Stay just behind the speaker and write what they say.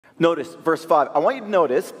Notice verse 5. I want you to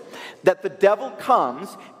notice that the devil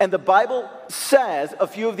comes, and the Bible says a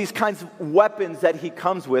few of these kinds of weapons that he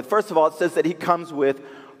comes with. First of all, it says that he comes with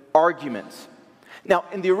arguments. Now,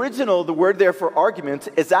 in the original, the word there for arguments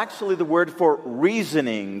is actually the word for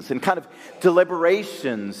reasonings and kind of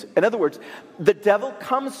deliberations. In other words, the devil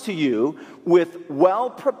comes to you with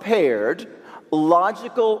well-prepared,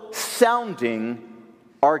 logical-sounding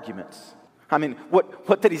arguments. I mean,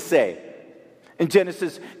 what did he say? In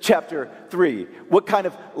Genesis chapter 3, what kind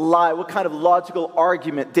of lie, what kind of logical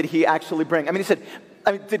argument did he actually bring? I mean, he said,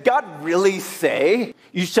 did God really say,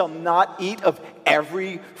 you shall not eat of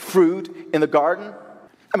every fruit in the garden?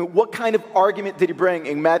 I mean, what kind of argument did he bring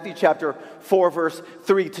in Matthew chapter 4, verse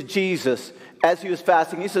 3 to Jesus as he was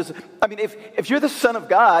fasting? He says, if you're the Son of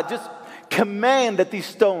God, just command that these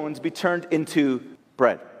stones be turned into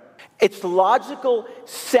bread. It's logical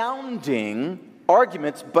sounding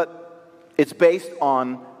arguments, but it's based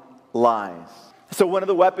on lies. So one of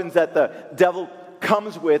the weapons that the devil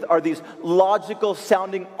comes with are these logical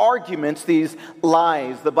sounding arguments, these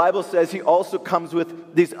lies. The Bible says he also comes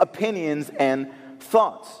with these opinions and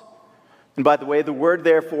thoughts. And by the way, the word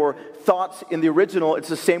there for thoughts in the original, it's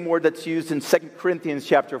the same word that's used in 2 Corinthians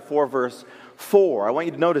chapter 4, verse 4. I want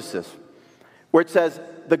you to notice this, where it says,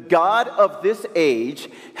 the God of this age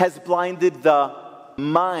has blinded the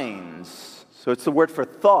minds. So it's the word for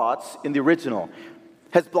thoughts in the original.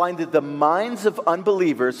 Has blinded the minds of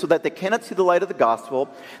unbelievers so that they cannot see the light of the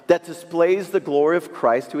gospel that displays the glory of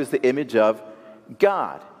Christ, who is the image of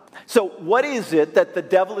God. So what is it that the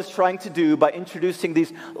devil is trying to do by introducing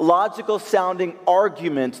these logical sounding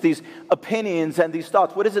arguments, these opinions and these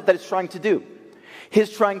thoughts? What is it that he's trying to do?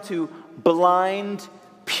 He's trying to blind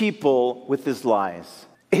people with his lies.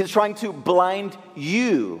 He's trying to blind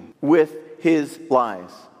you with his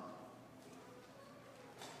lies.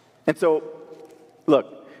 And so,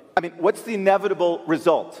 look, what's the inevitable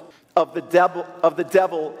result of the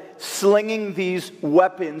devil slinging these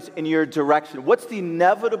weapons in your direction? What's the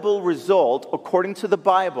inevitable result, according to the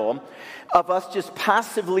Bible, of us just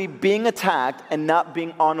passively being attacked and not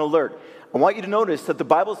being on alert? I want you to notice that the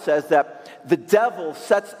Bible says that the devil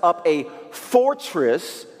sets up a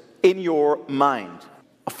fortress in your mind.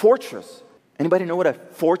 A fortress. Anybody know what a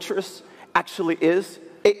fortress actually is?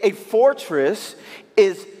 A fortress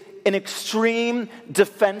is an extreme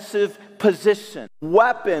defensive position.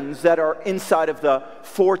 Weapons that are inside of the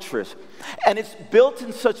fortress. And it's built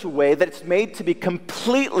in such a way that it's made to be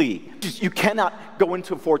completely, you cannot go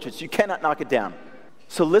into a fortress. You cannot knock it down.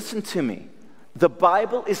 So listen to me. The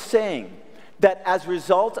Bible is saying that as a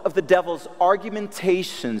result of the devil's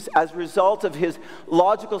argumentations, as a result of his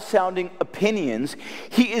logical sounding opinions,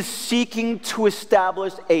 he is seeking to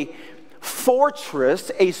establish a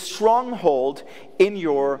fortress, a stronghold in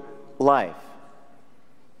your life.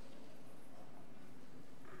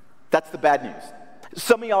 That's the bad news.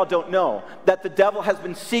 Some of y'all don't know that the devil has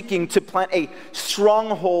been seeking to plant a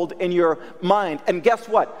stronghold in your mind. And guess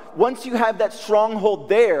what? Once you have that stronghold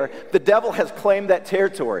there, the devil has claimed that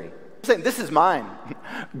territory. I'm saying, this is mine.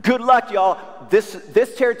 Good luck, y'all.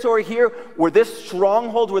 This territory here, where this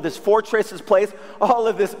stronghold, where this fortress is placed, all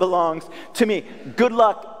of this belongs to me. Good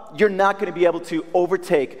luck. You're not going to be able to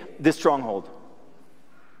overtake this stronghold.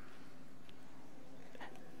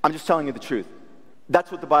 I'm just telling you the truth.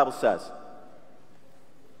 That's what the Bible says.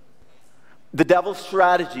 The devil's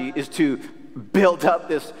strategy is to build up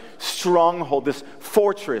this stronghold, this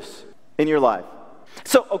fortress in your life.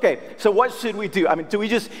 So what should we do? Do we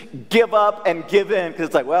just give up and give in? Because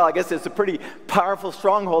it's like, well, I guess it's a pretty powerful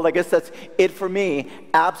stronghold. I guess that's it for me.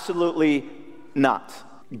 Absolutely not.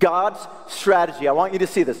 God's strategy. I want you to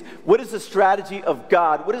see this. What is the strategy of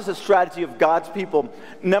God? What is the strategy of God's people?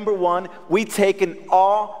 Number one, we take an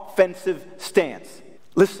offensive stance.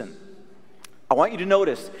 Listen, I want you to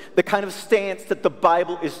notice the kind of stance that the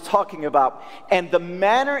Bible is talking about and the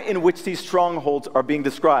manner in which these strongholds are being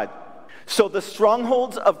described. So the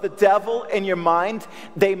strongholds of the devil in your mind,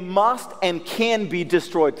 they must and can be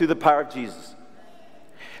destroyed through the power of Jesus.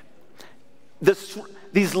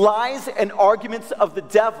 These lies and arguments of the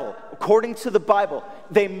devil, according to the Bible,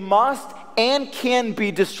 they must and can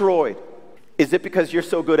be destroyed. Is it because you're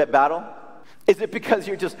so good at battle? Is it because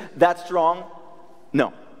you're just that strong?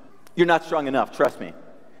 No, you're not strong enough, trust me.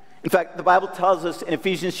 In fact, the Bible tells us in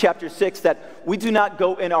Ephesians chapter 6 that we do not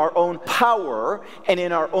go in our own power and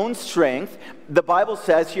in our own strength. The Bible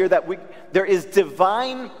says here that there is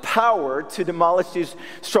divine power to demolish these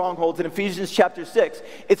strongholds. In Ephesians chapter 6,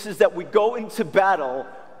 it says that we go into battle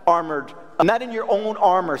armored. Not in your own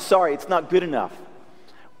armor, sorry, it's not good enough.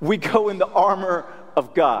 We go in the armor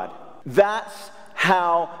of God. That's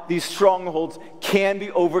how these strongholds can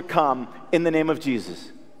be overcome in the name of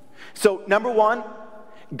Jesus. So, number one,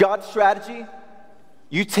 God's strategy,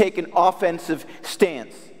 you take an offensive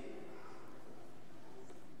stance.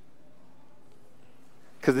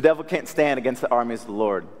 Because the devil can't stand against the armies of the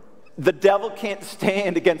Lord. The devil can't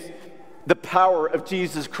stand against the power of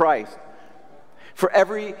Jesus Christ. For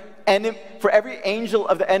every angel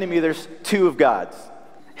of the enemy, there's 2 of God's.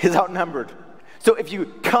 He's outnumbered. So if you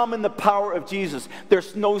come in the power of Jesus,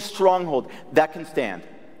 there's no stronghold that can stand.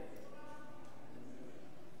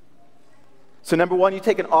 So number one, you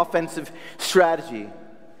take an offensive strategy.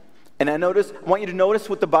 And I want you to notice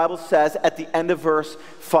what the Bible says at the end of verse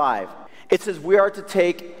 5. It says we are to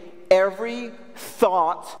take every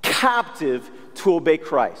thought captive to obey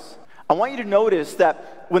Christ. I want you to notice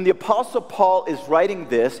that when the Apostle Paul is writing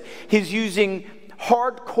this, he's using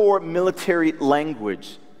hardcore military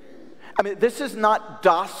language. I mean, this is not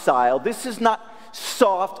docile. This is not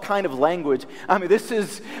soft kind of language. I mean, this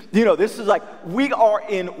is like we are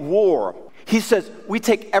in war. He says, we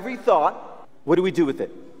take every thought. What do we do with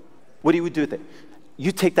it? What do we do with it?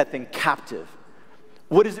 You take that thing captive.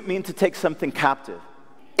 What does it mean to take something captive?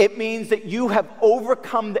 It means that you have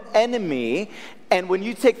overcome the enemy, and when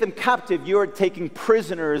you take them captive, you are taking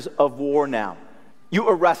prisoners of war now. You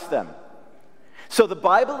arrest them. So the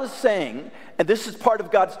Bible is saying, and this is part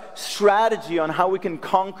of God's strategy on how we can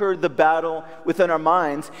conquer the battle within our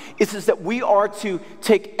minds, it says that we are to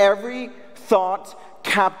take every thought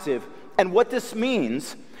captive. And what this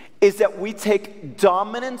means is that we take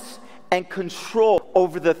dominance and control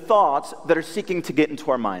over the thoughts that are seeking to get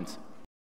into our minds.